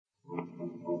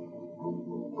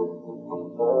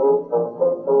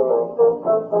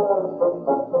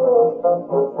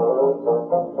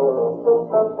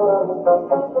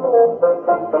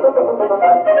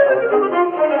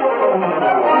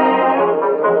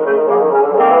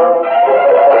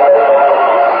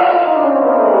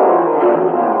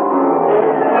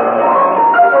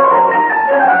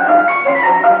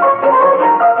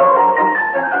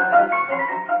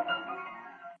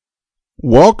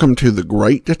Welcome to the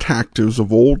Great Detectives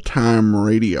of Old Time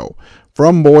Radio.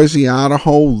 From Boise,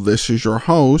 Idaho, this is your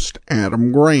host,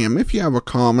 Adam Graham. If you have a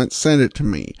comment, send it to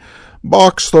me.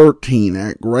 Box 13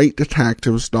 at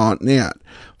greatdetectives.net.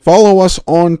 Follow us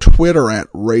on Twitter at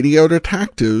Radio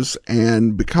Detectives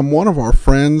and become one of our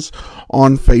friends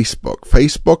on Facebook,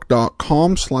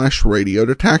 facebook.com/Radio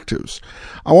Detectives.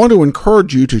 I want to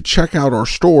encourage you to check out our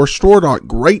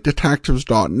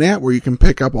store.greatdetectives.net, where you can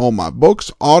pick up all my books,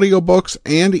 audiobooks,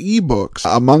 and ebooks.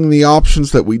 Among the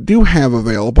options that we do have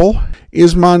available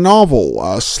is my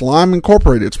novel, Slime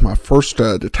Incorporated. It's my first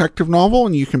detective novel,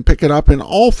 and you can pick it up in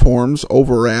all forms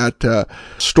over at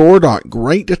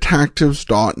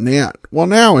store.greatdetectives.net. Well,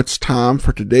 now it's time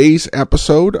for today's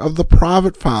episode of The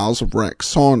Private Files of Rex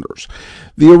Saunders.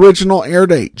 The original air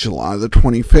date, July the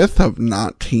 25th of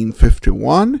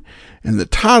 1951, and the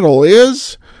title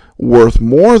is Worth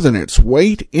More Than Its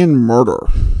Weight in Murder.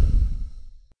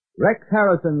 Rex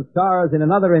Harrison stars in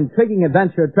another intriguing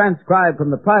adventure transcribed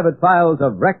from the private files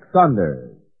of Rex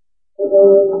Saunders.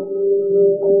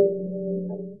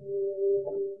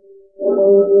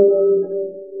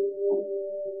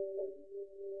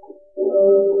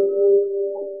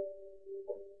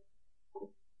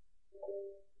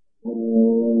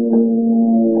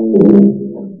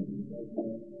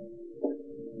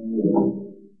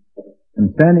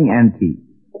 Concerning antiques,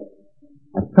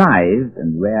 a prized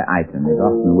and rare item is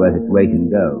often worth its weight in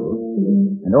gold,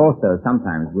 and also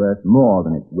sometimes worth more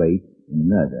than its weight in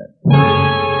murder.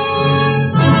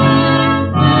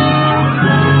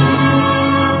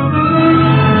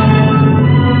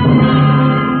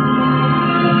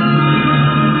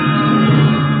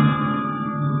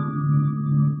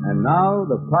 And now,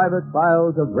 the private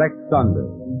files of Rex Saunders.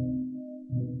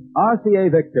 RCA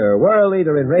Victor, world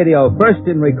leader in radio, first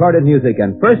in recorded music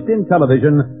and first in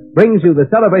television, brings you the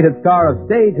celebrated star of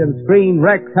stage and screen,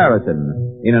 Rex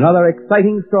Harrison, in another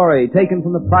exciting story taken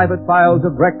from the private files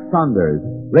of Rex Saunders,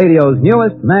 radio's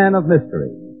newest man of mystery.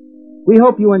 We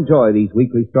hope you enjoy these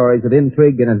weekly stories of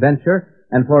intrigue and adventure,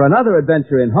 and for another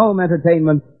adventure in home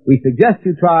entertainment, we suggest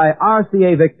you try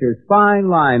RCA Victor's fine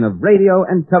line of radio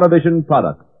and television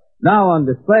products, now on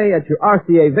display at your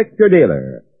RCA Victor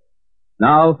dealer.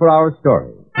 Now for our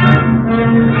story.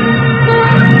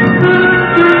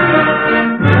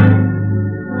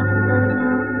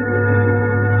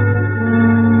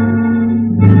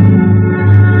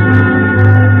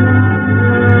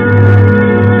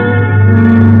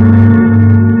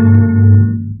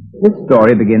 This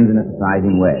story begins in a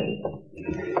surprising way.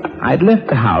 I'd left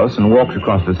the house and walked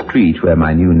across the street where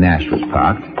my new Nash was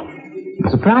parked. The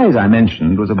surprise I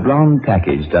mentioned was a blonde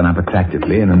package done up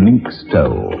attractively in a mink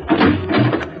stole.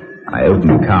 I opened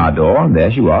the car door, and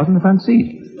there she was in the front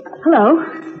seat. Hello.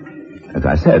 As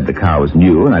I said, the car was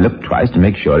new, and I looked twice to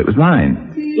make sure it was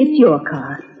mine. It's your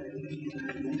car.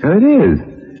 So it is.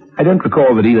 I don't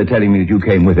recall the dealer telling me that you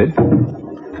came with it.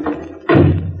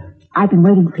 I've been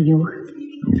waiting for you.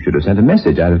 You should have sent a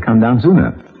message. I'd have come down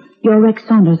sooner. You're Rex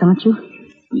Saunders, aren't you?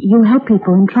 You help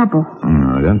people in trouble.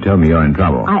 Oh, don't tell me you're in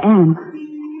trouble. I am.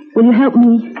 Will you help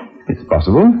me? It's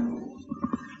possible.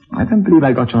 I don't believe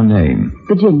I got your name.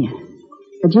 Virginia.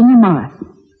 Virginia Morris.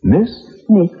 Miss?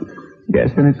 Miss.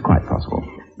 Yes, then it's quite possible.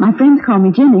 My friends call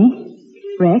me Jenny.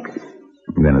 Rex.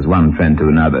 Then as one friend to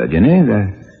another, Jenny.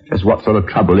 Just what sort of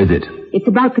trouble is it? It's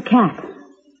about the cat.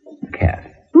 The cat?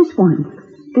 This one.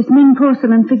 This Ming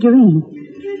porcelain figurine.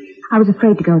 I was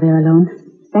afraid to go there alone.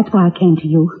 That's why I came to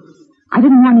you. I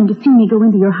didn't want him to see me go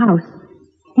into your house.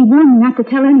 He warned me not to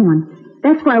tell anyone.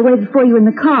 That's why I waited for you in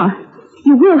the car.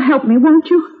 You will help me, won't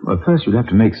you? Well, first you'd have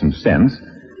to make some sense.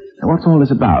 Now, what's all this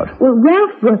about? Well,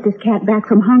 Ralph brought this cat back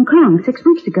from Hong Kong 6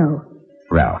 weeks ago.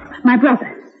 Ralph? My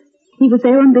brother. He was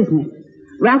there on business.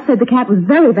 Ralph said the cat was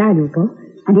very valuable,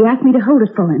 and he asked me to hold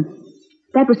it for him.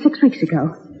 That was 6 weeks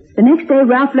ago. The next day,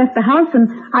 Ralph left the house, and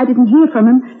I didn't hear from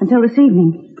him until this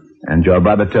evening. And your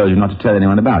brother told you not to tell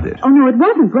anyone about it? Oh, no, it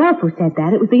wasn't Ralph who said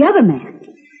that. It was the other man.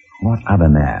 What other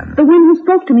man? The one who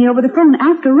spoke to me over the phone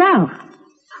after Ralph.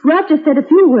 Ralph just said a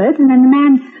few words, and then the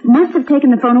man must have taken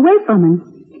the phone away from him.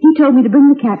 He told me to bring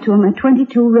the cat to him at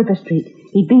 22 River Street.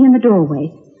 He'd be in the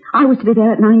doorway. I was to be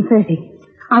there at 9:30.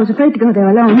 I was afraid to go there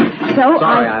alone, so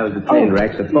Sorry, I was detained,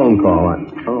 Rex. A phone call.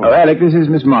 Oh, Alec, this is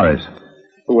Miss Morris.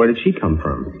 Well, where did she come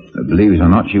from? Believe it or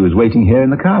not, she was waiting here in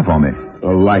the car for me.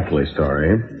 A likely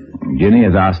story. Ginny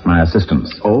has asked my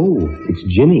assistance. Oh, it's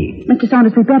Ginny. Mr.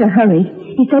 Saunders, we better hurry.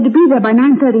 He said to be there by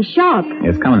 9:30 sharp.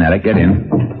 Yes, come on, Alec, get in.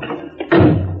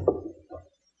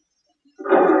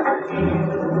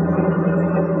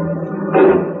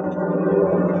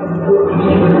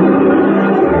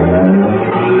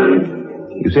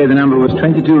 You say the number was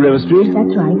 22 River Street?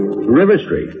 That's right. River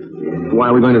Street. Why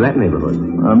are we going to that neighborhood?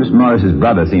 Miss Morris's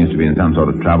brother seems to be in some sort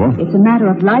of trouble. It's a matter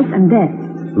of life and death.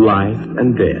 Life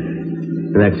and death.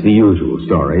 That's the usual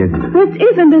story, isn't it? This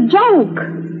isn't a joke.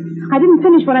 I didn't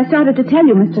finish what I started to tell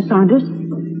you, Mr. Saunders.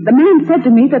 The man said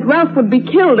to me that Ralph would be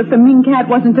killed if the Ming Cat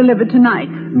wasn't delivered tonight.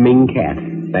 Ming Cat.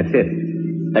 That's it.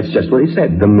 That's just what he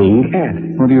said, the Ming Cat.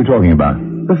 What are you talking about?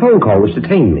 The phone call which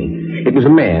detained me. It was a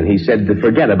man. He said to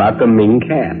forget about the Ming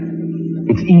Cat.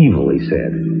 It's evil, he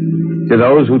said. To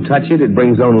those who touch it, it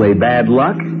brings only bad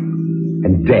luck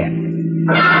and death.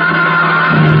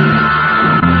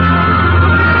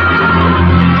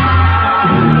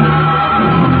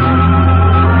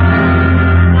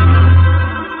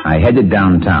 I headed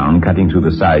downtown, cutting through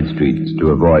the side streets to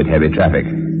avoid heavy traffic.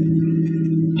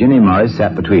 Ginny Morris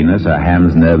sat between us, her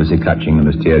hands nervously clutching the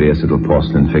mysterious little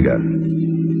porcelain figure.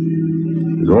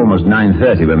 It was almost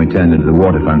 9:30 when we turned into the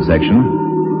waterfront section.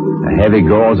 A heavy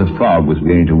gauze of fog was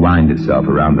beginning to wind itself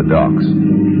around the docks.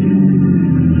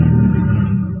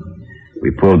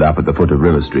 We pulled up at the foot of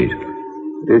River Street.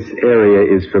 This area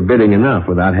is forbidding enough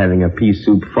without having a pea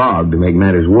soup fog to make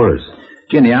matters worse.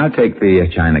 Ginny, I'll take the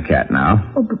china cat now.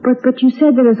 Oh, but you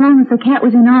said that as long as the cat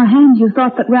was in our hands, you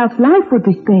thought that Ralph's life would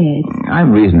be spared.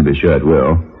 I'm reasonably sure it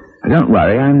will. But don't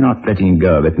worry, I'm not letting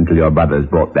go of it until your brother's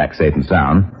brought back safe and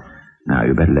sound. Now,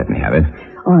 you better let me have it.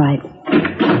 All right.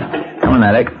 Come on,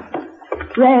 Alec.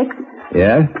 Rex,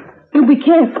 Yeah? you be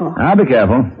careful. I'll be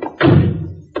careful.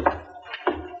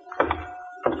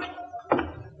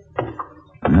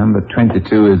 Number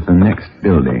 22 is the next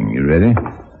building. You ready?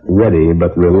 Ready,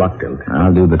 but reluctant.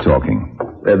 I'll do the talking.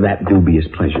 That dubious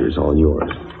pleasure is all yours.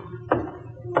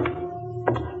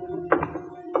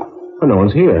 Oh, no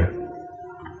one's here.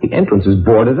 The entrance is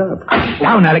boarded up.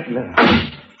 Down, Alec.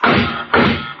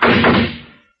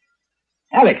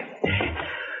 Alec!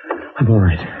 I'm all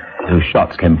right. Those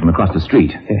shots came from across the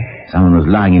street. Someone was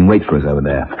lying in wait for us over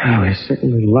there. Oh, we're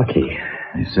certainly lucky.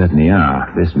 They certainly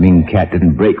are. This Ming Cat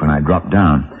didn't break when I dropped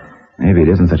down. Maybe it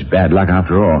isn't such bad luck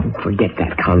after all. Forget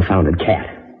that confounded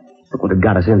cat. Look what it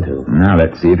got us into. Now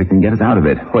let's see if it can get us out of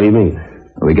it. What do you mean?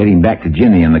 We're getting back to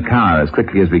Ginny and the car as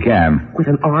quickly as we can. With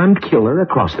an armed killer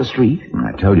across the street?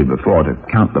 I told you before to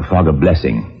count the fog a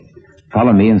blessing.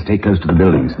 Follow me and stay close to the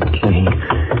buildings. Okay.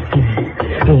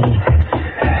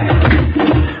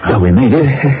 Well, we made it.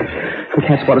 The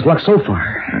cat's brought us luck so far.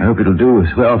 I hope it'll do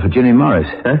as well for Ginny Morris.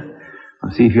 Huh?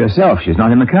 Well, see for yourself. She's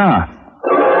not in the car.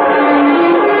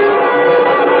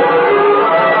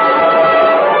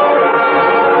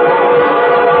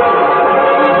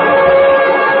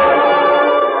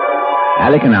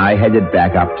 Alec and I headed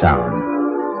back uptown.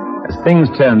 As things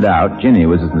turned out, Ginny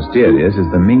was as mysterious as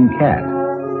the Ming Cat.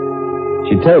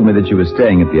 She told me that she was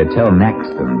staying at the Hotel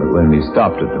Maxton, but when we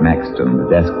stopped at the Maxton, the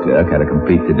desk clerk had a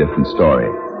completely different story.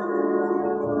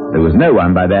 There was no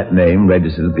one by that name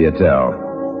registered at the hotel.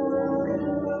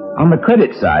 On the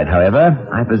credit side, however,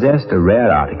 I possessed a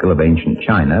rare article of ancient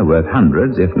china worth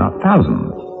hundreds, if not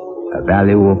thousands. A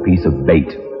valuable piece of bait.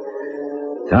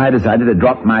 So I decided to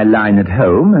drop my line at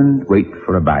home and wait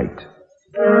for a bite.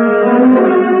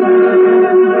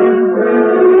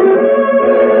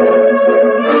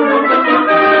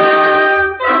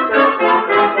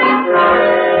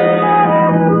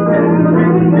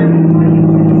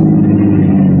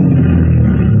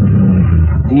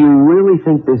 Do you really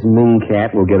think this Ming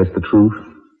Cat will get us the truth?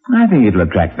 I think it'll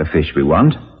attract the fish we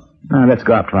want. Now let's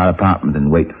go up to our apartment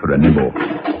and wait for a nibble.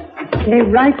 Stay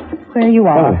right where you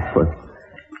are. Oh,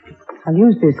 I'll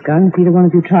use this gun if either one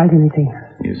of you tries anything.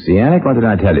 You see, Alec, what did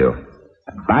I tell you?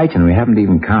 A bite and we haven't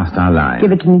even cast our line.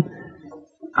 Give it to me.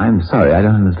 I'm sorry, I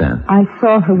don't understand. I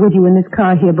saw her with you in this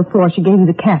car here before. She gave you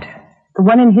the cat. The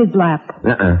one in his lap.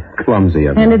 clumsy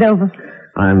of me. Hand it over.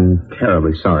 I'm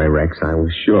terribly sorry, Rex. I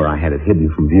was sure I had it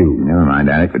hidden from view. Never mind,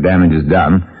 Alec, the damage is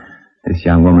done. This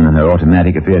young woman and her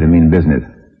automatic appear to mean business.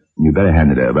 You better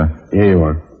hand it over. Here you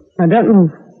are. Now, don't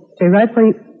move. Stay right where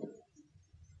you...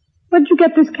 Where'd you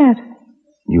get this cat?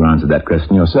 You answered that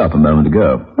question yourself a moment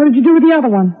ago. What did you do with the other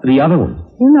one? The other one?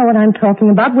 You know what I'm talking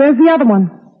about. Where's the other one?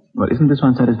 Well, isn't this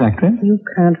one satisfactory? You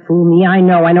can't fool me. I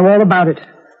know all about it.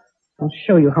 I'll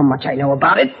show you how much I know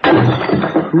about it.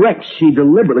 Rex, she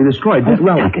deliberately destroyed that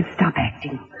relic. Stop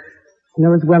acting. You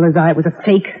know as well as I it was a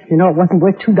fake. You know it wasn't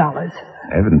worth $2.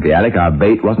 Evidently, Alec, our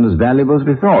bait wasn't as valuable as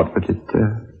we thought, but it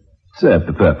served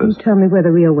the purpose. You tell me where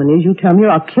the real one is. You tell me or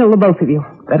I'll kill the both of you.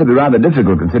 That'd be rather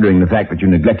difficult considering the fact that you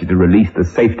neglected to release the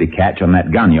safety catch on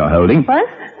that gun you're holding. What?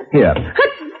 Here.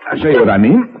 I'll show you what I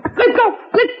mean. Let go.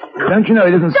 Don't you know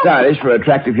it isn't stylish for an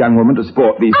attractive young woman to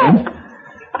sport these things?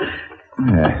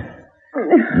 There.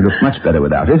 You look much better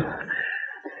without it.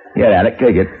 Here, Alec,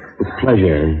 take it. With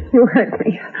pleasure. You hurt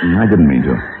me. I didn't mean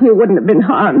to. You wouldn't have been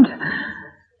harmed.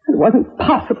 It wasn't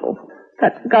possible.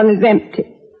 That gun is empty.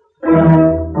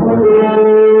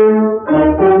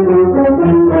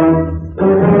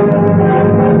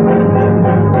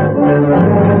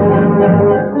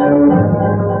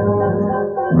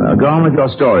 Well, go on with your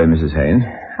story, Mrs. Haynes.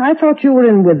 I thought you were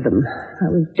in with them. I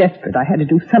was desperate. I had to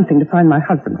do something to find my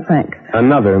husband, Frank.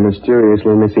 Another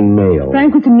mysteriously missing male.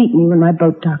 Frank was to meet me when my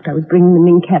boat docked. I was bringing the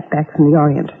Ming cat back from the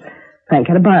Orient. Frank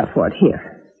had a buyer for it here.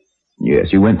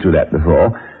 Yes, you went through that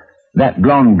before. That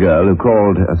blonde girl who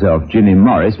called herself Ginny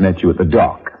Morris met you at the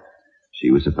dock.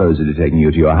 She was supposedly taking you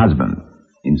to your husband.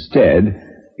 Instead,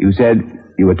 you said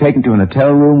you were taken to an hotel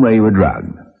room where you were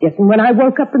drugged. Yes, and when I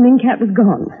woke up, the Ming cat was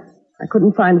gone. I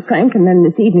couldn't find Frank, and then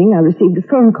this evening I received a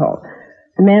phone call.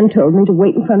 The man told me to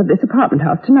wait in front of this apartment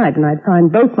house tonight, and I'd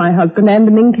find both my husband and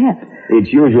the Ming cat.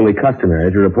 It's usually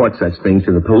customary to report such things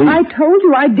to the police. I told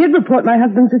you I did report my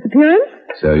husband's disappearance.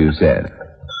 So you said.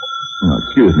 Oh,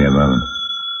 excuse me a moment.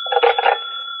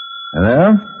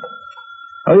 Hello?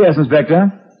 Oh, yes,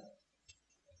 Inspector.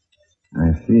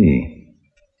 I see.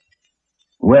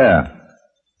 Where?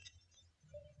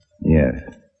 Yes.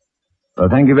 Well,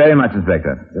 thank you very much,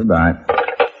 Inspector. Goodbye.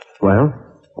 Well?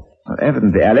 Well,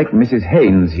 evidently, Alec, Mrs.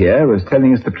 Haynes here was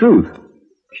telling us the truth.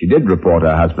 She did report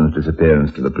her husband's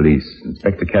disappearance to the police.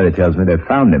 Inspector Kelly tells me they've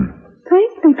found him.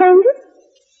 Frank, they found him?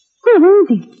 Where is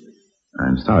he?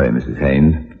 I'm sorry, Mrs.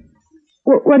 Haynes.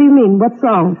 What do you mean? What's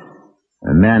wrong?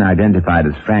 A man identified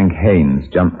as Frank Haynes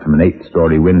jumped from an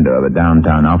 8-story window of a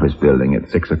downtown office building at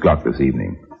 6 o'clock this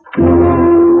evening.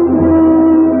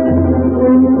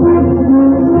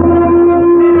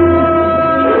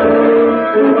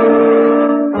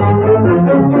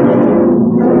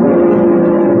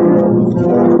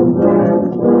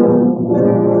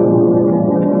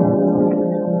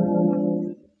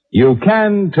 You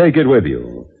can take it with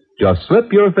you. Just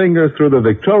slip your finger through the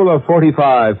Victrola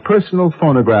 45 personal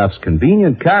phonograph's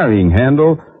convenient carrying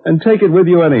handle and take it with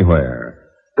you anywhere.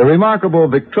 The remarkable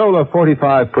Victrola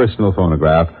 45 personal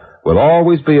phonograph will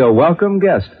always be a welcome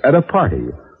guest at a party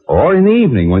or in the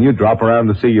evening when you drop around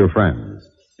to see your friends.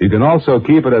 You can also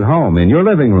keep it at home in your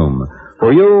living room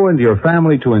for you and your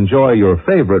family to enjoy your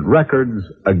favorite records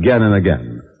again and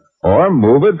again. Or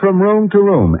move it from room to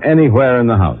room anywhere in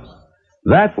the house.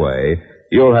 That way,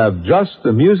 you'll have just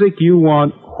the music you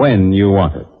want when you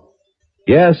want it.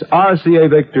 Yes, RCA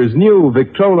Victor's new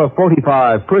Victrola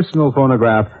 45 personal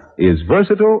phonograph is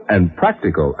versatile and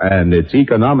practical, and it's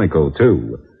economical,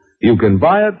 too. You can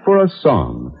buy it for a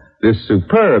song. This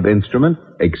superb instrument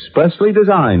expressly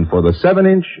designed for the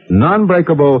 7-inch,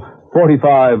 non-breakable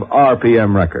 45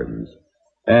 RPM records.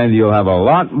 And you'll have a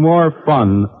lot more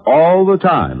fun all the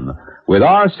time with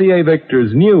RCA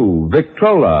Victor's new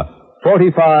Victrola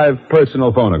 45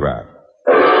 personal phonograph.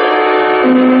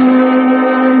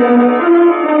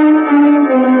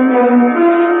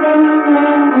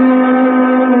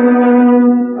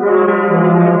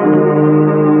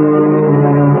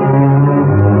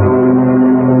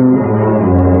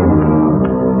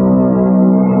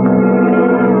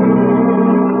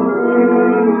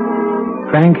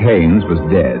 Frank Haynes was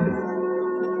dead.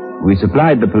 We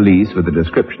supplied the police with a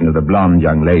description of the blonde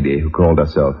young lady who called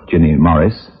herself Ginny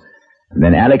Morris, and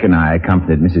then Alec and I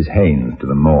accompanied Mrs. Haynes to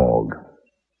the morgue.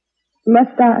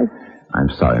 Must I? I'm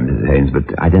sorry, Mrs. Haynes,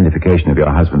 but identification of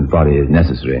your husband's body is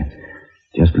necessary.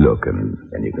 Just look, and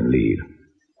then you can leave.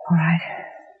 All right.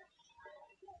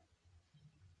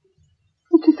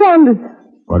 Mr. Saunders.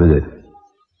 What is it?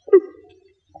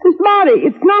 This body,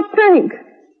 it's not Frank.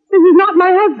 This is not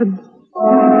my husband.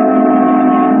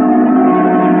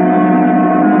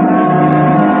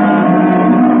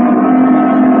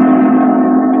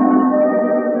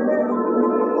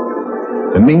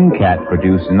 The Ming cat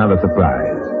produced another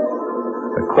surprise.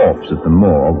 The corpse at the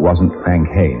morgue wasn't Frank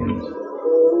Haynes.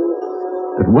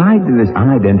 But why did this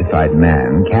unidentified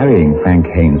man carrying Frank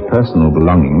Haynes' personal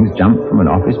belongings jump from an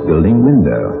office building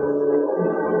window?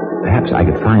 Perhaps I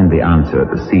could find the answer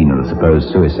at the scene of the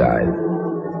supposed suicide.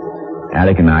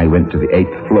 Alec and I went to the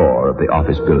 8th floor of the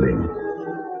office building.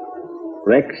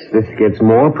 Rex, this gets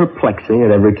more perplexing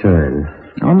at every turn.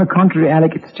 On the contrary,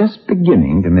 Alec, it's just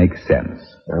beginning to make sense.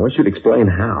 I wish you'd explain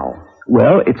how.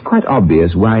 Well, it's quite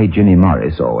obvious why Ginny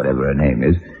Morris, or whatever her name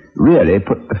is, really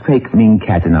put the fake Ming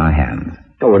cat in our hands.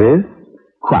 Oh, it is?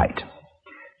 Quite.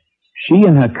 She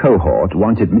and her cohort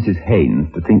wanted Mrs.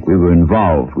 Haynes to think we were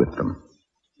involved with them.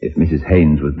 If Mrs.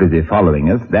 Haynes was busy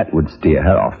following us, that would steer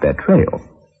her off their trail.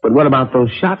 But what about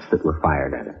those shots that were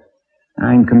fired at her?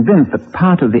 I'm convinced that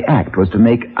part of the act was to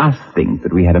make us think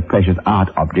that we had a precious art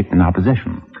object in our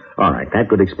possession. All right, that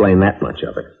could explain that much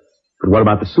of it. But what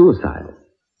about the suicide?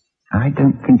 I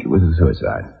don't think it was a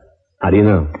suicide. How do you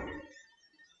know?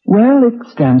 Well,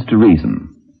 it stands to reason.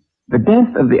 The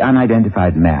death of the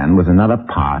unidentified man was another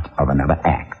part of another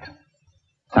act.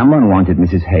 Someone wanted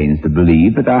Mrs. Haynes to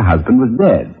believe that her husband was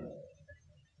dead.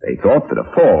 They thought that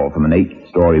a fall from an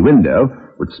 8-story window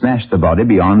would smash the body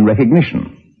beyond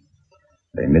recognition.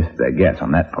 They missed their guess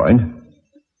on that point.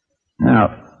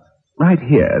 Now, right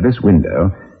here, this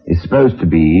window is supposed to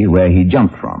be where he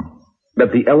jumped from.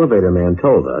 But the elevator man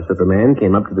told us that the man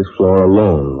came up to this floor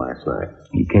alone last night.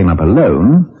 He came up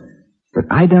alone, but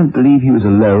I don't believe he was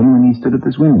alone when he stood at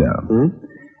this window.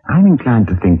 I'm inclined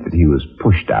to think that he was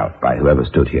pushed out by whoever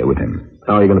stood here with him.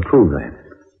 How are you going to prove that?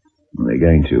 We're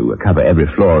going to cover every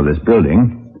floor of this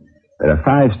building. There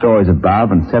are 5 stories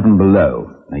above and 7 below.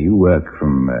 Now, you work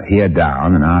from here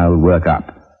down, and I'll work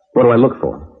up. What do I look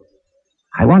for?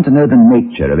 I want to know the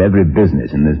nature of every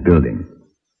business in this building.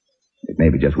 It may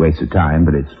be just waste of time,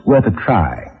 but it's worth a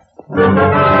try.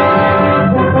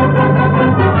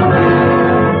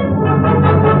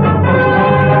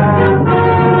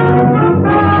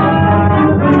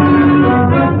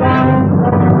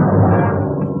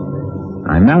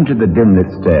 I mounted the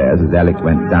dim-lit stairs as Alex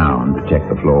went down to check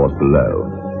the floors below.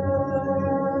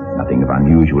 Nothing of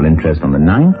unusual interest on the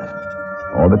 9th,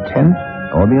 or the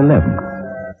 10th, or the 11th.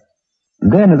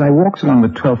 And then, as I walked along the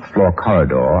 12th floor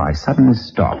corridor, I suddenly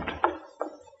stopped.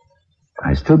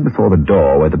 I stood before the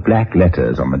door where the black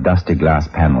letters on the dusty glass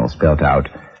panel spelt out,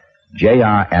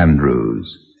 J.R.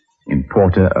 Andrews,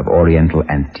 importer of Oriental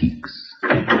antiques.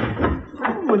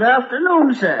 Good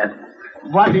afternoon, sir.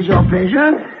 What is your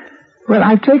pleasure? Well,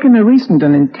 I've taken a recent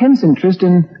and intense interest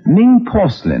in Ming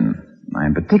porcelain.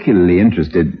 I'm particularly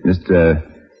interested, Mr.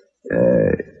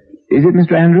 Is it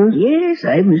Mr. Andrews? Yes,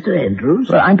 I'm Mr. Andrews.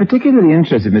 Well, I'm particularly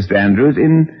interested, Mr. Andrews,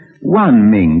 in one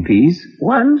Ming piece.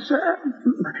 One, sir?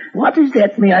 What is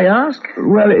that, may I ask?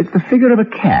 Well, it's the figure of a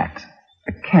cat.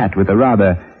 A cat with a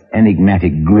rather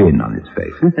enigmatic grin on its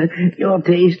face. Your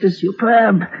taste is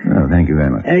superb. Oh, thank you very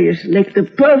much. You select the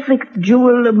perfect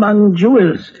jewel among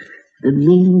jewels. The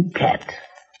Ming cat.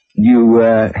 You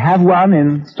have one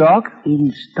in stock?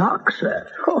 In stock, sir?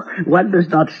 Oh, one does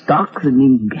not stock the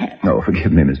Ming cat. Oh,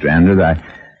 forgive me, Mr. Andrews. I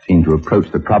seem to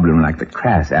approach the problem like the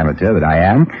crass amateur that I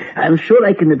am. I'm sure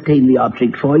I can obtain the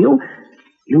object for you.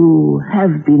 You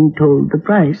have been told the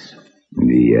price.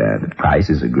 The price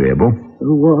is agreeable. A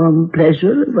warm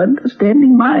pleasure of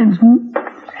understanding minds.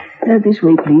 This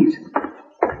way, please.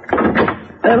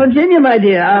 Virginia, my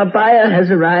dear, our buyer has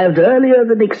arrived earlier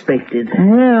than expected.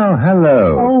 Well,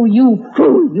 hello. Oh, you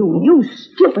fool, you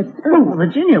stupid. Oh,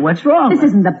 Virginia, what's wrong? This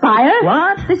isn't the buyer.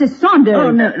 What? This is Saunders.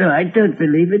 Oh, no, I don't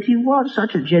believe it. He was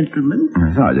such a gentleman.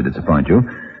 I'm sorry to disappoint you.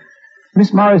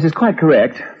 Miss Morris is quite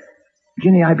correct.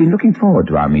 Ginny, I've been looking forward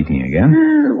to our meeting again.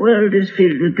 The world is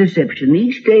filled with deception.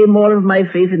 Each day more of my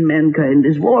faith in mankind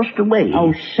is washed away.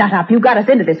 Oh, shut up. You got us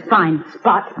into this fine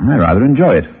spot. I rather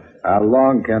enjoy it. How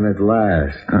long can it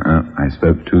last? I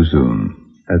spoke too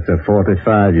soon. That's a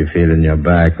 45 you feel in your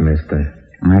back, mister.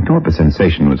 I thought the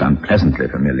sensation was unpleasantly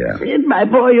familiar. Sid, my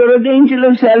boy, you're an angel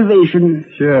of salvation.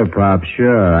 Sure, Pop,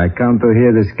 sure. I come to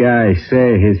hear this guy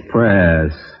say his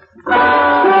prayers.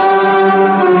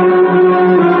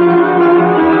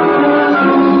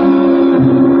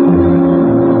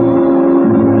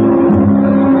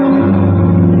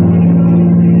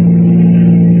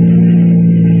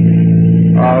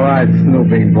 All right,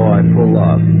 snooping boy, pull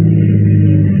up.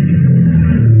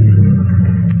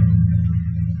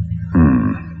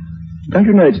 Don't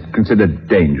you know it's considered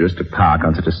dangerous to park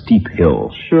on such a steep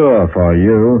hill? Sure, for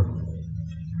you.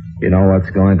 You know what's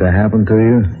going to happen to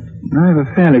you? I have a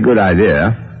fairly good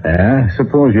idea. Yeah?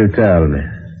 Suppose you tell me.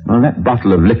 Well, that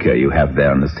bottle of liquor you have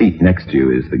there on the seat next to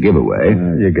you is the giveaway.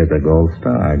 You get the gold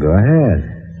star. Go ahead.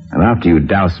 And after you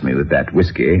douse me with that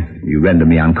whiskey, you render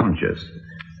me unconscious.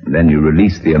 And then you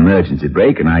release the emergency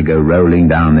brake, and I go rolling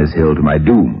down this hill to my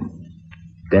doom.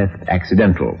 Death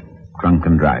accidental.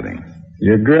 Drunken driving.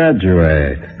 You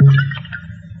graduate.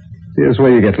 Here's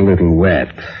where you get a little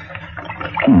wet.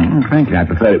 Frankly, I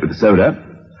prefer it with the soda.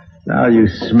 Now you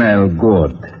smell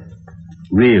good.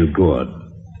 Real good.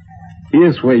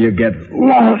 Here's where you get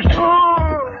lost.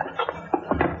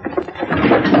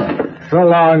 So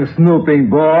long, snooping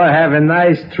boy. Have a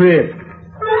nice trip.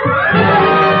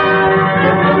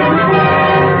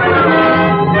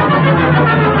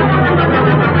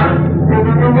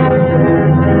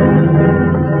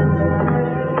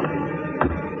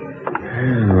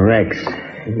 Rex,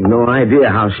 no idea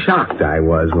how shocked I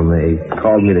was when they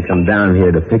called me to come down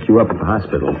here to pick you up at the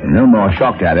hospital. No more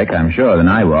shocked, Alec, I'm sure, than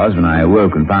I was when I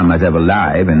awoke and found myself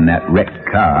alive in that wrecked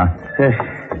car.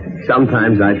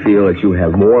 Sometimes I feel that you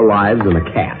have more lives than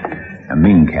a cat. A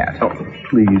Ming cat. Oh,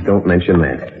 please don't mention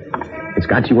that. It's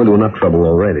got you into enough trouble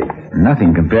already.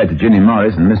 Nothing compared to Ginny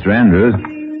Morris and Mr. Andrews.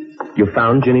 You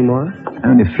found Ginny Morris?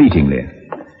 Only fleetingly.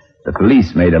 The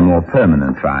police made a more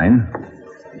permanent find.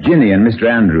 Ginny and Mr.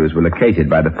 Andrews were located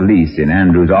by the police in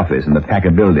Andrews' office in the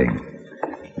Packer building.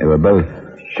 They were both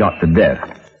shot to death.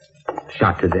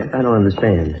 Shot to death? I don't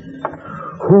understand.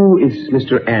 Who is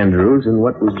Mr. Andrews and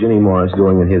what was Ginny Morris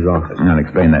doing in his office? I'll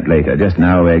explain that later. Just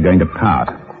now we're going to part.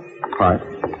 Part?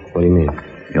 What do you mean?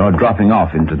 You're dropping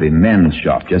off into the men's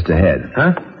shop just ahead.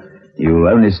 Huh? You'll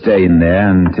only stay in there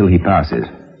until he passes.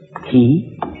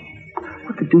 He?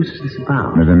 What the deuce is this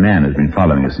about? There's a man who's been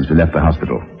following us since we left the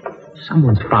hospital.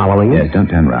 Someone's following us? Yes, don't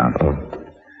turn round. Oh.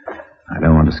 I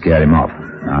don't want to scare him off.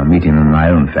 I'll meet him in my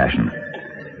own fashion.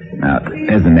 Now,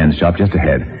 there's the men's shop just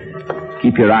ahead.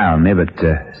 Keep your eye on me, but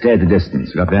stay at a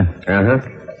distance. Got there? Uh-huh.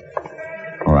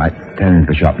 All right, turn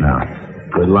into the shop now.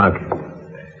 Good luck.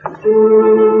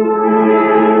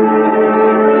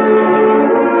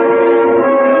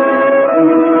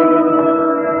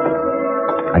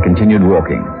 I continued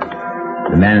walking.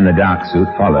 The man in the dark suit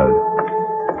followed.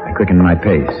 I quickened my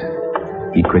pace.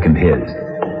 He quickened his.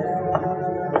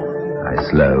 I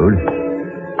slowed.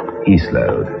 He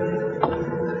slowed.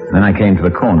 Then I came to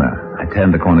the corner. I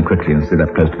turned the corner quickly and stood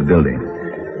up close to the building.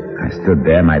 I stood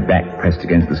there, my back pressed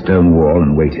against the stone wall,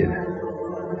 and waited.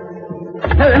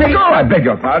 Let go! I beg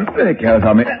your pardon. Take care,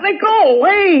 Tommy. Let go!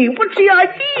 Hey, what's the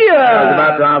idea? I was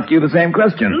about to ask you the same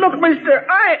question. Look, mister,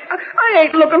 I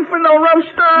ain't looking for no rough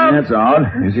stuff. That's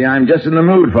odd. You see, I'm just in the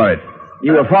mood for it.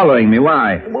 You were following me.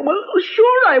 Why? Well,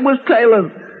 sure I was,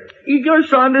 Taylor. You're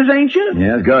Saunders, ain't you?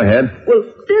 Yes, go ahead. Well,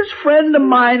 this friend of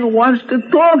mine wants to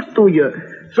talk to you,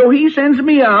 so he sends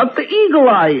me out to Eagle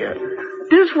Eye you.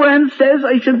 This friend says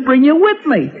I should bring you with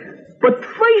me, but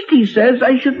first he says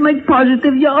I should make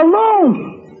positive you're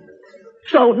alone.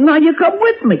 So now you come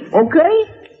with me, okay?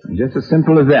 Just as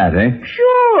simple as that, eh?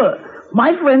 Sure.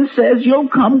 My friend says you'll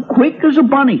come quick as a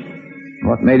bunny.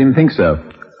 What made him think so?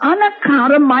 On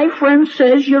account of my friend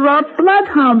says you're out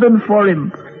bloodhounding for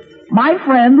him. My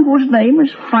friend, whose name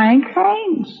is Frank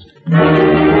Haynes.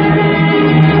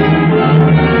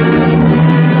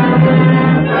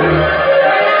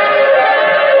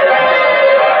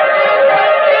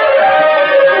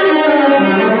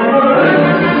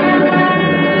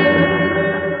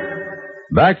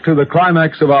 Back to the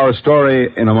climax of our story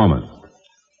in a moment.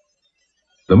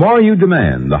 The more you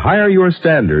demand, the higher your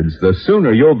standards, the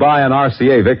sooner you'll buy an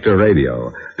RCA Victor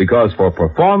radio. Because for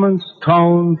performance,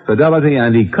 tone, fidelity,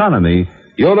 and economy,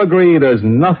 you'll agree there's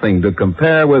nothing to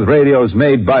compare with radios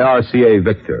made by RCA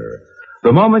Victor.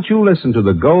 The moment you listen to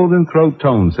the Golden Throat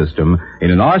tone system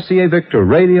in an RCA Victor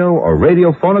radio or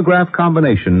radio phonograph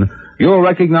combination, you'll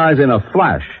recognize in a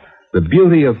flash the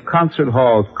beauty of concert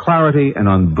hall clarity and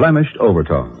unblemished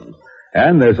overtones.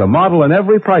 And there's a model in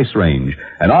every price range,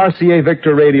 an RCA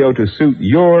Victor radio to suit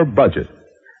your budget.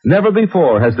 Never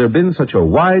before has there been such a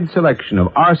wide selection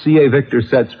of RCA Victor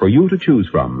sets for you to choose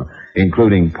from,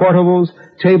 including portables,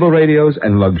 table radios,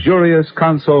 and luxurious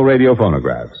console radio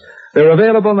phonographs. They're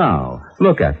available now.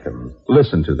 Look at them.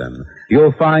 Listen to them.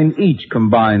 You'll find each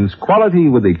combines quality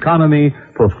with economy,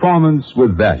 performance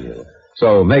with value.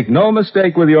 So make no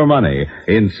mistake with your money.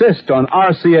 Insist on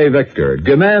RCA Victor.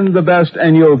 Demand the best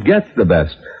and you'll get the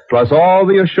best. Plus all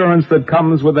the assurance that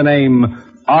comes with the name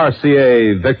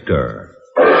RCA Victor.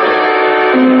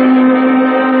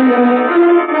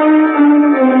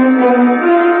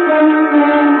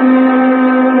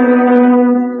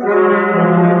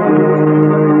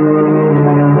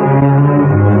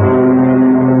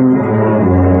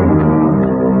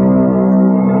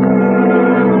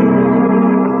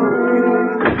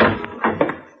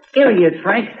 Here he is,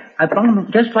 Frank. I found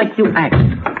him just like you asked.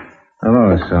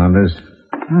 Hello, Saunders.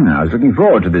 I was looking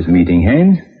forward to this meeting,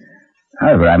 Haynes.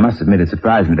 However, I must admit it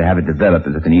surprised me to have it develop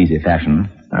in such an easy fashion.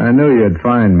 I knew you'd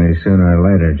find me sooner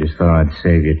or later. Just thought I'd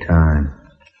save you time.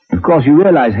 Of course, you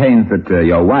realize, Haynes, that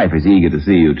your wife is eager to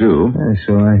see you, too. Yeah,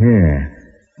 so I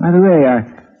hear. By the way,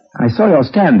 I saw your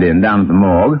stand-in down at the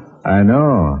morgue. I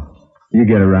know. You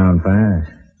get around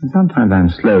fast. Sometimes I'm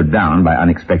slowed down by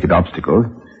unexpected obstacles.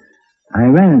 I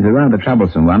ran into a rather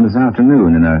troublesome one this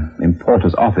afternoon in an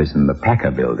importer's office in the Packer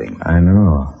building. I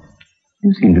know.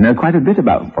 You seem to know quite a bit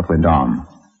about what went on.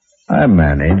 I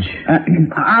manage.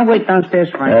 I'll wait downstairs,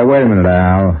 Frank. Wait a minute,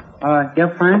 Al.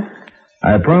 Yeah, Frank?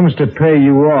 I promised to pay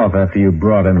you off after you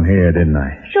brought him here, didn't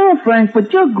I? Sure, Frank,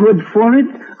 but you're good for it.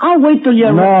 I'll wait till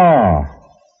you're... No,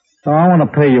 I want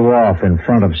to pay you off in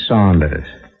front of Saunders.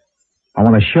 I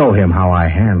want to show him how I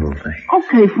handle things.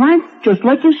 Okay, Frank, just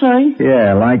like you say.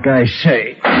 Yeah, like I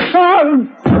say.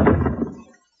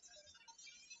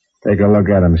 Take a look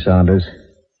at him, Saunders.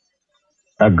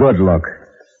 A good look.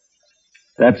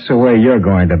 That's the way you're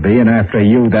going to be, and after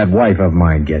you, that wife of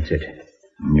mine gets it.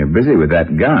 You're busy with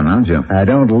that gun, aren't you? I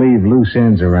don't leave loose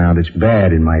ends around. It's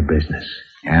bad in my business.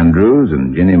 Andrews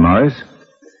and Ginny Morris.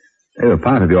 They were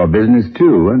part of your business,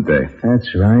 too, weren't they?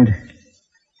 That's right.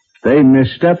 They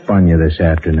missed up on you this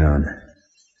afternoon.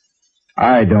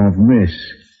 I don't miss.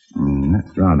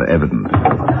 That's rather evident.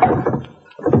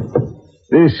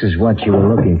 This is what you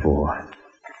were looking for.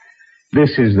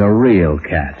 This is the real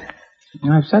cat.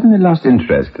 I've suddenly lost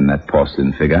interest in that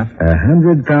porcelain figure.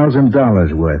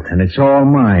 $100,000 worth, and it's all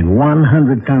mine.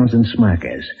 100,000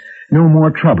 smackers. No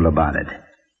more trouble about it.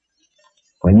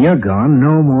 When you're gone,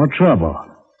 no more trouble.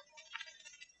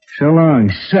 So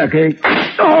long, sucker.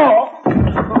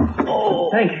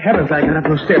 Thank heavens I got up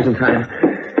those stairs in time.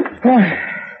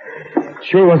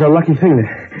 Sure was a lucky thing that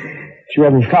she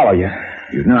let me follow you.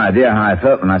 You've no idea how I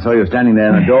felt when I saw you standing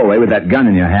there in the doorway with that gun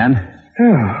in your hand.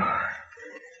 Oh.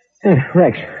 Hey,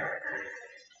 Rex.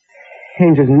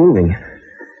 Haynes isn't moving.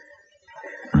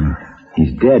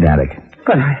 He's dead, Alec.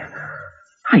 But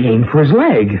I aimed for his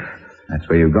leg. That's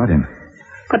where you got him.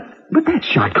 But that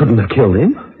shot couldn't have killed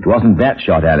him. It wasn't that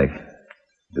shot, Alec.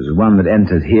 It was the one that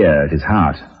entered here at his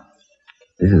heart.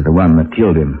 This is the one that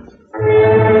killed him.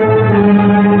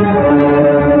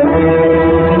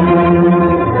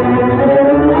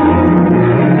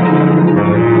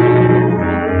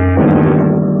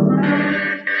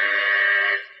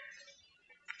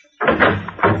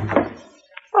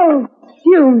 Oh,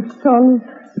 you, Saunders.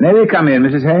 May we come in,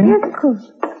 Mrs. Haynes? Yes, of course.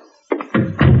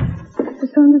 Mr.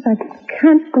 Saunders, I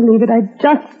can't believe it. I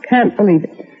just can't believe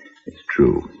it. It's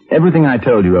true. Everything I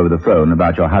told you over the phone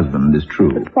about your husband is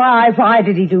true. Why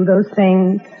did he do those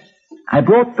things? I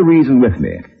brought the reason with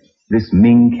me. This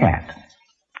Ming cat.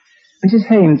 Mrs.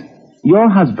 Haynes, your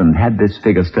husband had this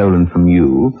figure stolen from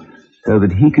you so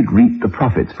that he could reap the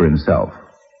profits for himself.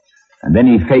 And then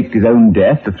he faked his own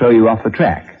death to throw you off the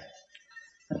track.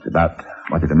 That's about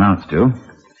what it amounts to.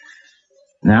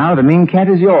 Now, the Ming cat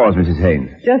is yours, Mrs.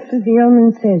 Haynes. Just as the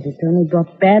omen says, it only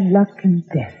brought bad luck and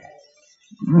death.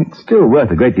 It's still worth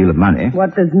a great deal of money.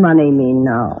 What does money mean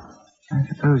now? I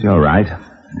suppose you're right.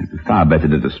 It'd be far better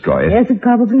to destroy it. Yes, it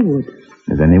probably would.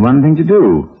 There's only one thing to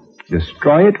do.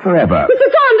 Destroy it forever. Mr.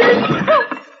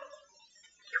 Saunders!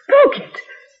 You broke it.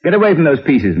 Get away from those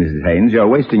pieces, Mrs. Haynes. You're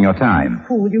wasting your time.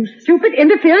 Fool, you stupid,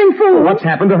 interfering fool. What's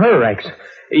happened to her, Rex?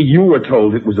 You were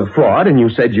told it was a fraud, and you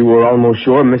said you were almost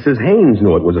sure Mrs. Haynes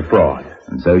knew it was a fraud.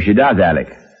 And so she does,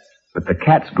 Alec. But the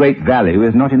cat's great value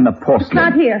is not in the porcelain. It's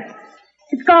not here.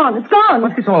 It's gone. It's gone.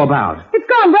 What's this all about? It's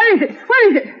gone. Where is it? Where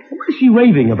is it? What is she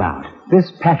raving about? This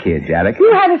package, Alec.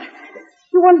 You had it.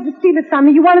 You wanted to steal it from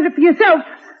me. You wanted it for yourself.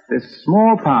 This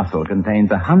small parcel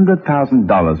contains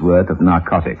 $100,000 worth of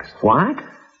narcotics. What?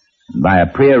 By a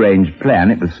prearranged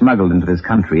plan, it was smuggled into this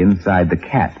country inside the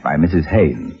cat by Mrs.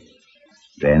 Haynes.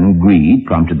 Then greed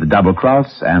prompted the double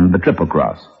cross and the triple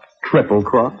cross. Triple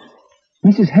cross?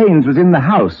 Mrs. Haynes was in the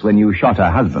house when you shot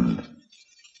her husband.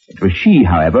 It was she,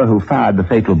 however, who fired the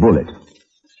fatal bullet.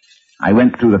 I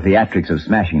went through the theatrics of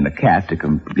smashing the cat to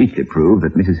completely prove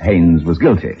that Mrs. Haynes was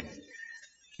guilty.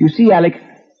 You see, Alec,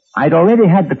 I'd already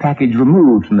had the package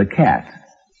removed from the cat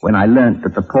when I learnt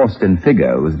that the porcelain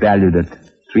figure was valued at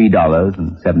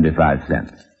 $3.75.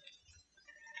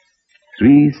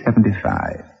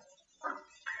 $3.75.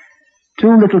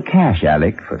 Too little cash,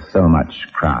 Alec, for so much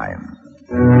crime.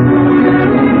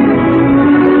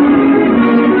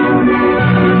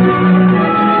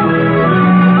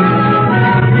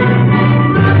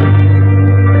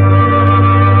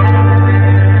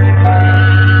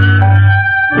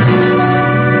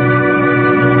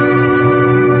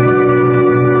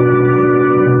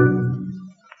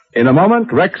 In a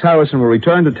moment, Rex Harrison will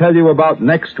return to tell you about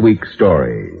next week's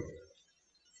story.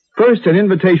 First, an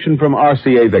invitation from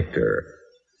RCA Victor.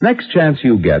 Next chance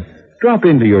you get, drop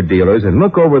into your dealers and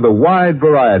look over the wide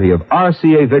variety of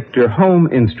RCA Victor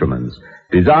home instruments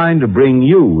designed to bring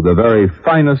you the very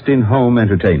finest in home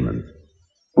entertainment.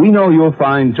 We know you'll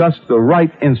find just the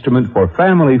right instrument for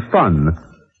family fun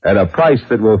at a price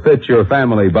that will fit your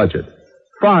family budget.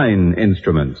 Fine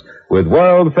instruments with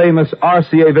world-famous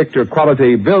RCA Victor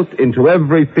quality built into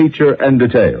every feature and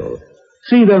detail.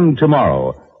 See them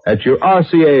tomorrow at your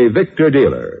RCA Victor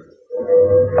dealer.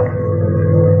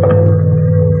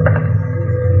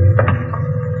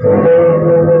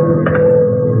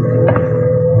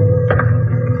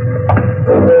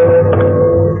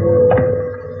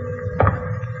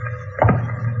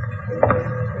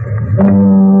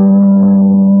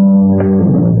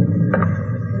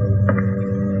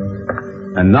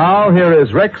 And now here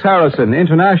is Rex Harrison,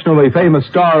 internationally famous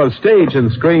star of stage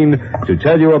and screen, to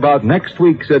tell you about next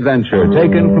week's adventure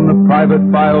taken from the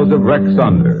private files of Rex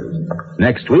Saunders.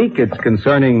 Next week, it's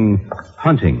concerning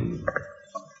hunting.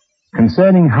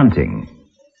 Concerning hunting,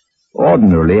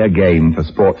 ordinarily a game for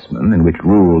sportsmen in which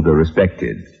rules are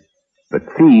respected. But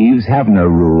thieves have no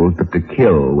rules but to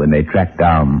kill when they track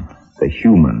down the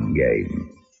human game.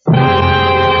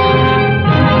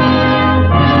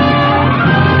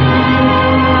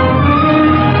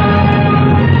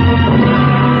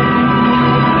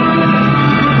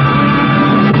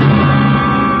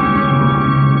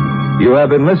 You have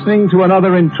been listening to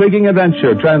another intriguing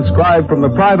adventure transcribed from the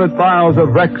private files of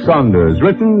Rex Saunders,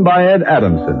 written by Ed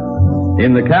Adamson.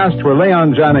 In the cast were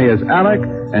Leon Janney as Alec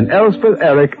and Elspeth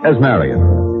Eric as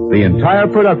Marion. The entire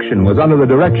production was under the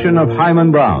direction of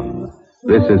Hyman Brown.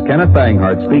 This is Kenneth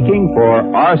Banghart speaking for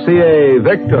RCA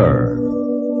Victor.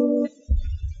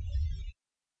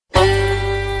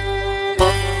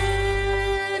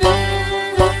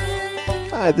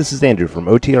 Hi, this is Andrew from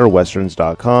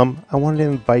OTRWesterns.com. I wanted to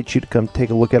invite you to come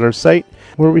take a look at our site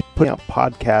where we put out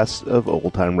podcasts of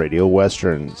old-time radio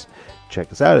westerns.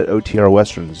 Check us out at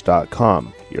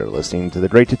OTRWesterns.com. You're listening to The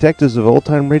Great Detectives of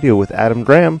Old-Time Radio with Adam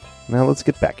Graham. Now let's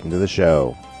get back into the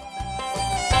show.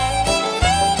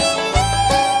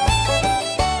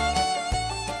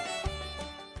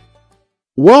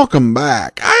 Welcome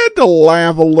back. I had to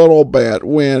laugh a little bit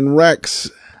when Rex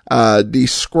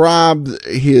described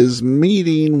his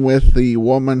meeting with the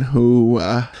woman who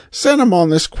sent him on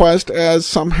this quest as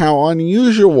somehow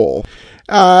unusual.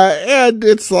 And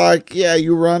it's like, yeah,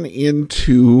 you run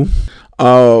into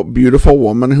a beautiful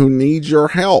woman who needs your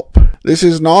help. This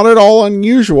is not at all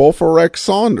unusual for Rex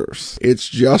Saunders. It's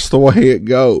just the way it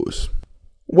goes.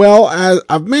 Well,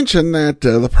 I've mentioned that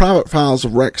the private files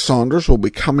of Rex Saunders will be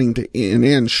coming to an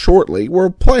end shortly. We'll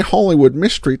play Hollywood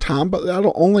Mystery Time, but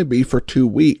that'll only be for 2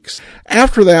 weeks.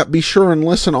 After that, be sure and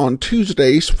listen on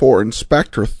Tuesdays for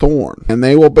Inspector Thorne, and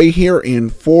they will be here in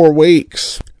 4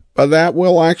 weeks. But that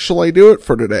will actually do it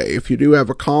for today. If you do have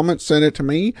a comment, send it to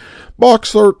me,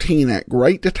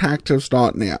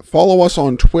 box13@greatdetectives.net. Follow us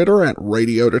on Twitter at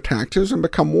Radio Detectives and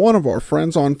become one of our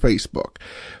friends on Facebook.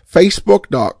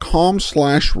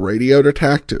 Facebook.com/Radio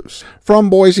Detectives. From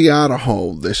Boise,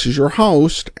 Idaho, this is your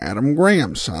host, Adam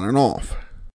Graham, signing off.